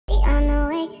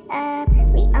up,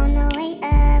 we on the way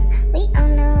up, we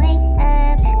on the way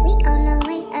up, we on the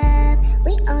way up,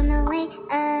 we on the way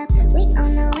up, we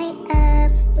on the way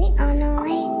up, we on the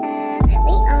way up, we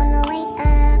on the way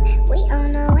up, we on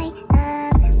the way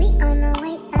up, we on the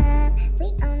way up, we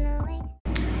on the way.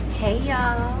 Hey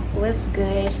y'all, what's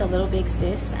good? It's your little big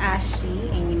sis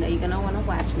Ashi, and you know you're gonna want to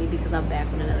watch me because I'm back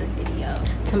with another video.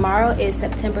 Tomorrow is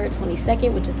September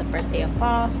 22nd, which is the first day of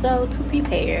fall, so to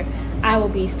prepare I will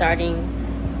be starting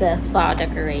the fall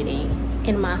decorating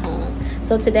in my home.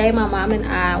 So today my mom and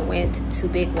I went to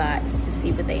Big Lots to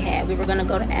see what they had. We were gonna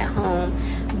go to At Home,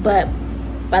 but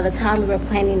by the time we were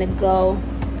planning to go,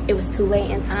 it was too late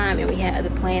in time and we had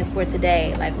other plans for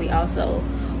today. Like we also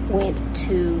went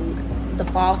to the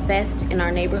Fall Fest in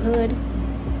our neighborhood.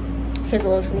 Here's a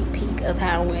little sneak peek of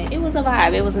how it went. It was a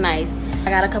vibe, it was nice.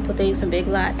 I got a couple things from Big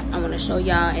Lots I want to show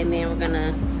y'all, and then we're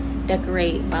gonna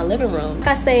decorate my living room.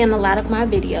 Like I say in a lot of my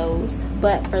videos,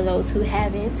 but for those who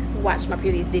haven't watched my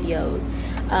previous videos,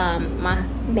 my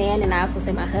man and I was gonna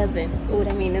say my husband. Oh,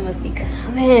 that means it must be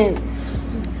coming.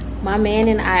 My man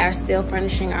and I are still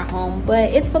furnishing our home, but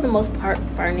it's for the most part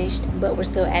furnished, but we're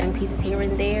still adding pieces here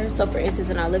and there. So for instance,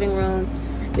 in our living room,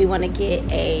 we want to get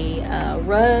a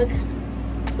rug.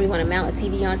 We want to mount a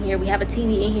TV on here. We have a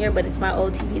TV in here, but it's my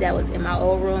old TV that was in my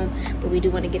old room, but we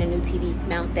do want to get a new TV,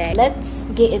 mount that. Let's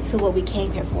get into what we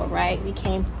came here for, right? We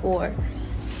came for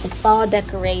the fall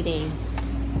decorating.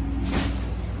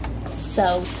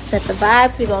 So to set the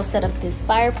vibes, we're going to set up this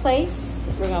fireplace.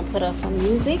 We're going to put on some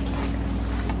music,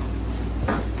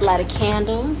 light a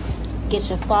candle, get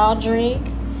your fall drink,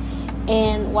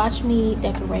 and watch me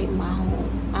decorate my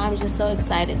home. I'm just so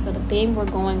excited. So the theme we're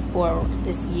going for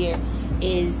this year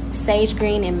is sage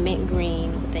green and mint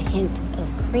green with a hint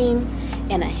of cream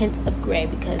and a hint of gray,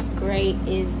 because gray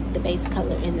is the base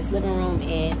color in this living room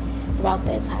and throughout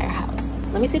the entire house.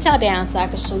 Let me sit y'all down so I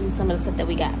can show you some of the stuff that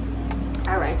we got.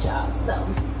 All right, y'all, so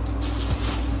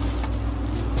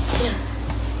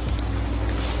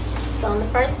in the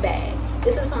first bag,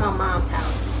 this is from my mom's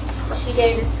house. She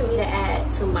gave this to me to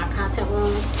add to my content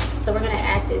room. So we're gonna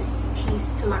add this piece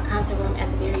to my content room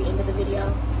at the very end of the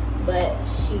video. But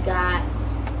she got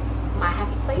my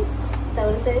happy place. Is that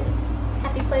what it says?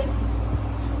 Happy place.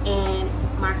 And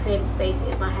my creative space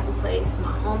is my happy place.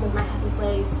 My home is my happy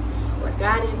place. Where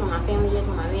God is, where my family is,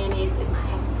 where my man is my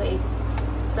happy place.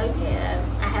 So yeah,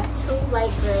 I have two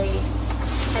light gray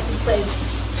happy place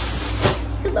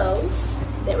pillows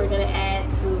that we're gonna add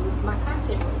to my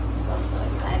content room. So I'm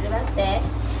so excited about that.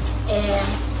 And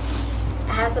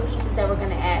I have some pieces that we're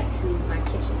gonna add to my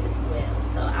kitchen as well.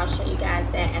 So I'll show you guys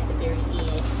that at the very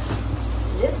end.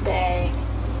 This bag,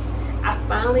 I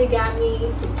finally got me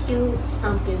some cute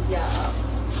pumpkins, y'all.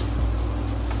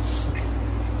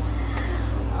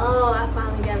 Oh, I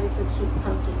finally got me some cute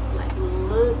pumpkins. Like,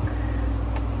 look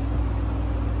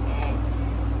at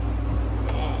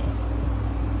that.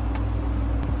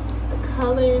 The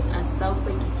colors are so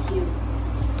freaking cute.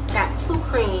 Got two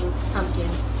cream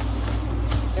pumpkins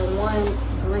and one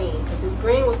green, because this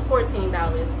green was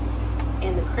 $14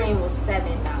 and the cream was $7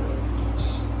 each,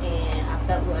 and I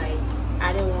felt like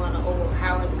I didn't want to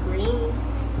overpower the green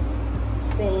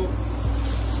since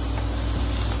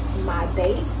my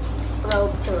base throw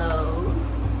pillows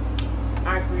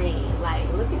are green. Like,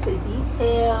 look at the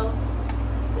detail,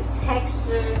 the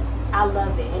texture. I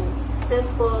love it, and it's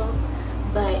simple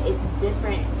but it's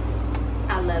different.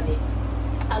 I love it.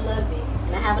 I love it.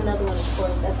 And I have another one, of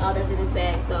course. That's all that's in this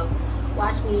bag. So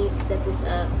watch me set this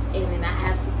up. And then I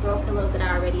have some throw pillows that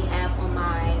I already have on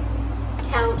my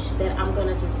couch that I'm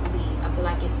gonna just leave. I feel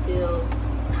like it still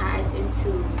ties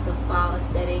into the fall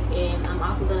aesthetic, and I'm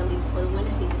also gonna leave it for the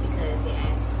winter season because it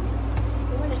adds to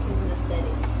the winter season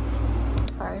aesthetic.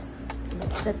 First,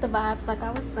 let's set the vibes like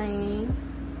I was saying.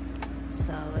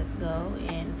 So let's go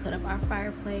and put up our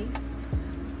fireplace.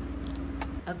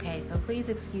 Okay, so please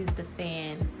excuse the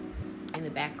fan in the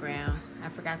background. I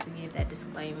forgot to give that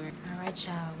disclaimer. All right,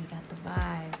 y'all, we got the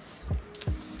vibes.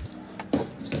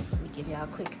 Let me give y'all a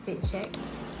quick fit check.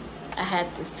 I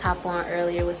had this top on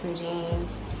earlier with some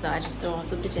jeans, so I just threw on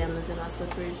some pajamas and my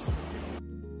slippers.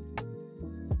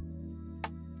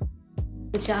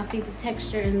 But y'all see the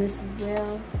texture in this as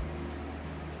well?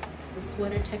 The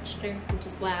sweater texture, which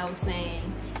is why I was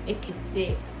saying it could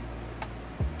fit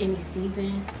any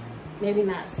season. Maybe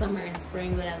not summer and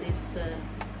spring, but at least the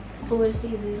cooler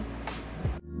seasons.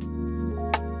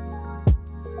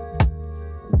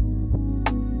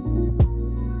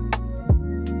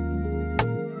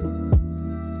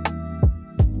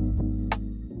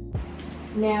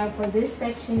 Now for this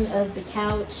section of the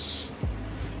couch,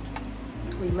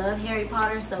 we love Harry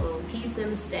Potter, so he's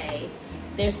gonna stay.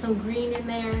 There's some green in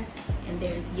there, and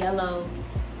there's yellow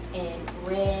and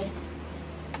red.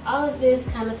 All of this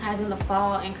kind of ties into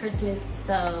fall and Christmas,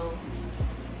 so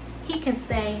he can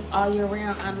stay all year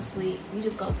round. Honestly, we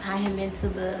just gonna tie him into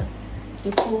the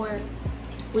decor,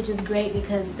 which is great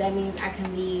because that means I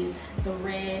can leave the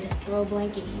red throw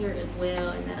blanket here as well,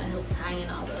 and that'll help tie in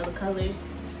all the other colors.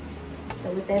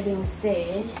 So with that being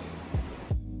said,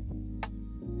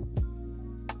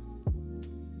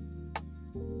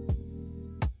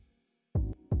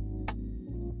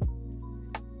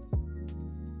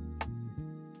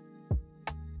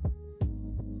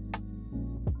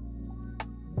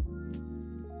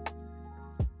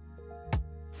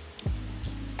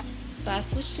 so I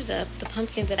switched it up. The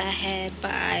pumpkin that I had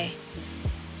by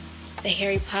the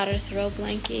Harry Potter throw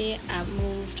blanket, I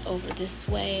moved over this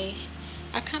way.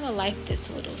 I kind of like this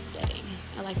little setting.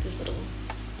 I like this little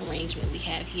arrangement we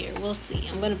have here. We'll see.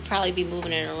 I'm going to probably be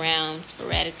moving it around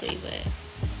sporadically, but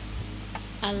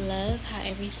I love how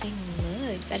everything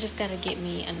looks. I just got to get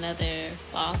me another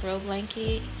fall throw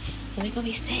blanket, and we're going to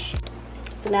be set.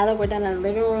 So now that we're done in the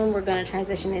living room, we're going to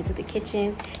transition into the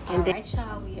kitchen. And all right,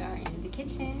 y'all, we are in the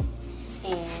kitchen.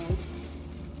 And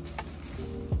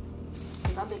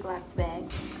my big lots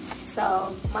bag.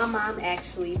 So my mom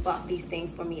actually bought these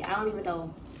things for me. I don't even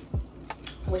know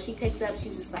what she picked up. She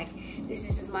was just like, this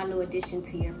is just my new addition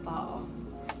to your fall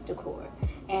decor.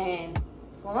 And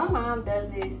when my mom does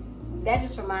this, that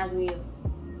just reminds me of,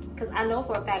 because I know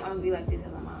for a fact I'm gonna be like this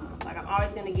as a mom. Like, I'm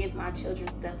always gonna give my children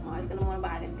stuff. I'm always gonna want to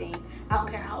buy them things. I don't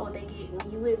care how old they get.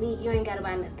 When you with me, you ain't gotta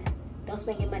buy nothing. Don't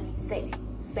spend your money. Save it.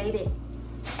 Save it.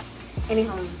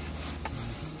 Anyhow,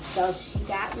 so she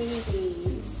got me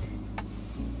these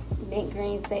mint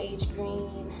green, sage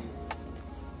green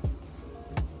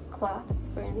cloths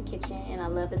for in the kitchen, and I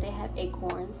love that they have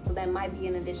acorns, so that might be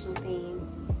an additional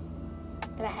theme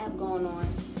that I have going on,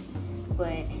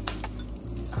 but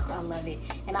I love it.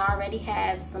 And I already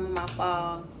have some of my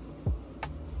fall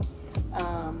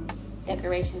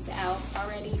decorations out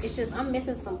already. It's just I'm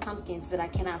missing some pumpkins that I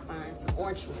cannot find, some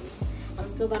orange ones.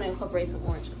 I'm still gonna incorporate some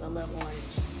orange because I love orange.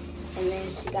 And then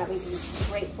she got me these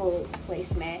grateful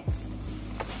placemats.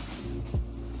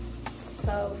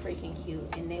 So freaking cute,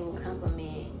 and they will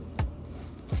complement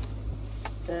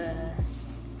the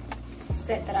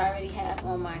set that I already have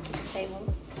on my kitchen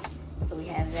table. So we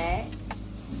have that,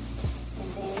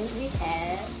 and then we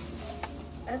have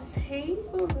a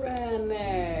table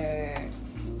runner.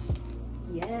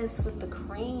 Yes, with the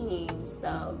cream.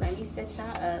 So let me set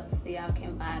y'all up so y'all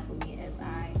can vibe with me as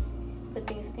I put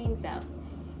these things out.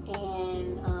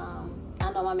 And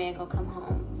I know my man gonna come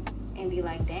home and be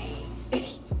like, dang.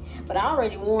 But I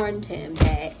already warned him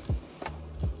that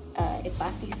if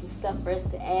I see some stuff for us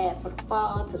to add for the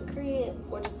fall to the crib,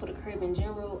 or just for the crib in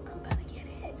general, I'm gonna get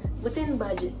it. Within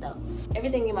budget though.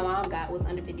 Everything my mom got was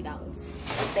under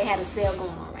 $50. They had a sale going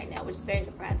on right now, which is very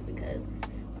surprising because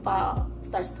fall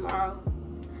starts tomorrow.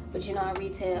 But you know, in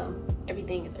retail,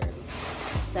 everything is early.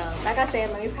 So, like I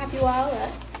said, let me prop you all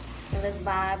up and let's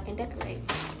vibe and decorate.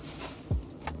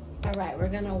 All right, we're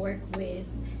gonna work with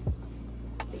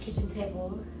the kitchen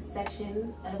table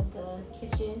section of the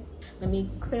kitchen. Let me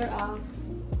clear off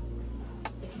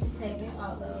the kitchen table,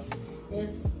 although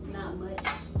there's not much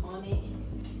on it.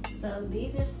 So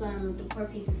these are some decor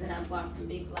pieces that I bought from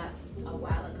Big Lots a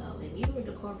while ago, and these were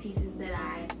decor pieces that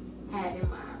I had in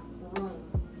my room.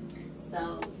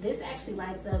 So this actually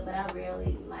lights up, but I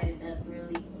rarely light it up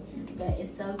really. But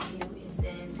it's so cute. It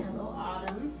says Hello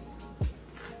Autumn.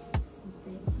 Some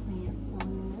big plants on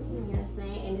there, you know what I'm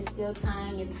saying? And it's still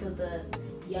tying into the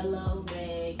yellow,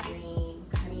 red, green,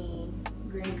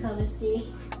 green color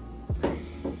scheme.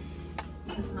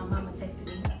 That's my mama texted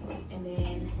me. And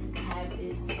then I have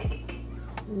this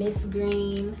mint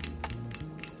green.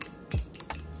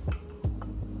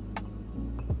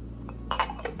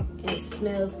 It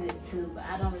smells good too, but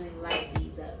I don't really light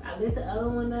these up. I lit the other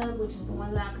one up, which is the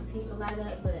one that I continue to light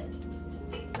up, but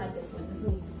not this one. This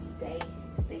one needs to stay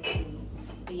clean.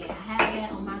 But yeah, I have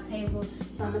that on my table,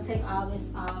 so I'm gonna take all this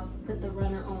off, put the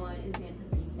runner on, and then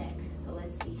put these back. So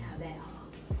let's see how that all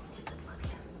ends up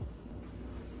looking.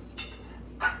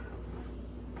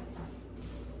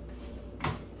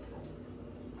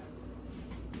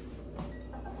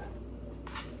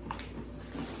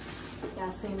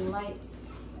 Y'all seen the lights?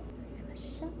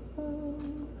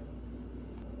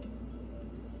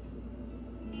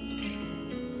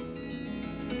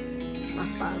 It's my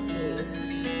 5 years.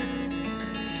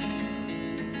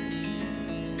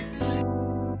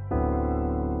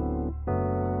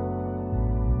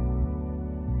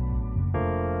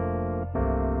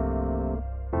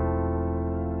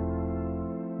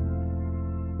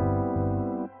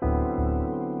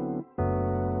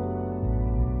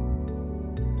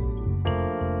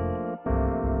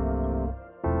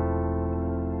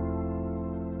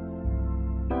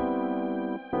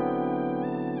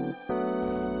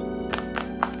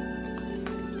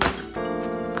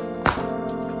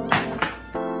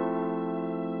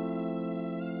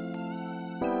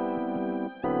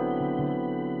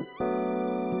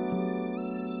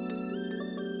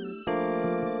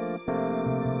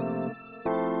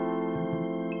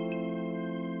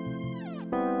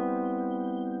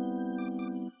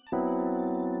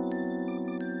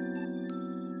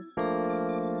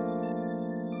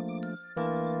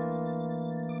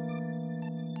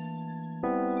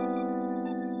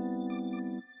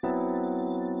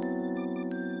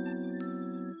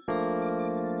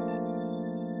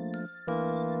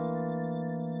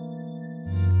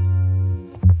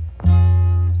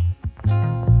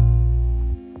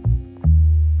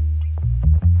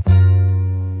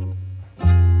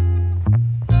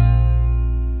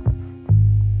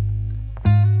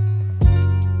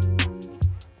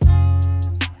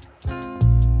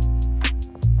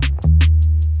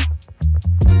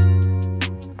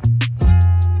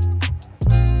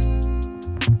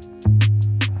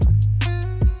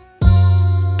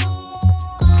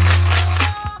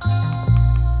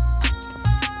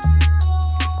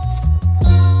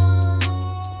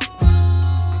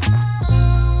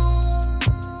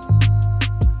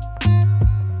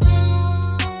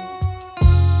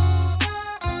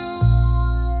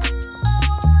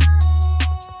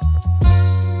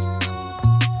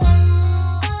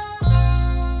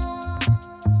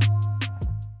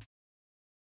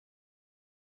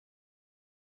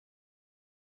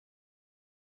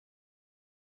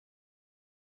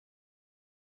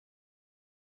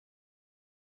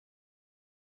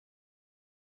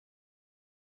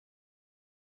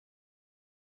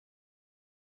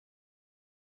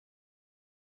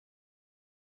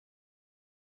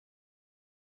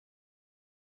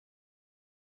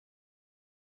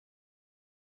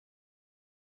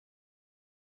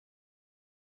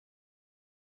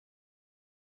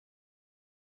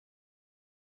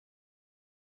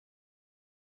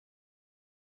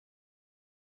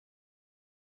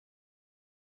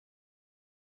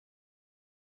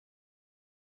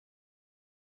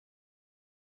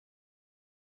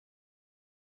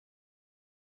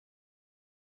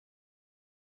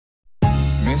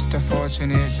 Mr.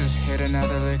 Fortunate just hit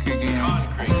another lick again.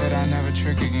 I said I never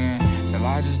trick again. The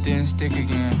lie just didn't stick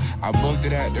again. I booked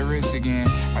it at the Ritz again.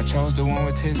 I chose the one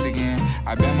with tits again.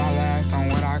 I bet my last on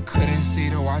what I couldn't see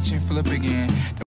to watch it flip again.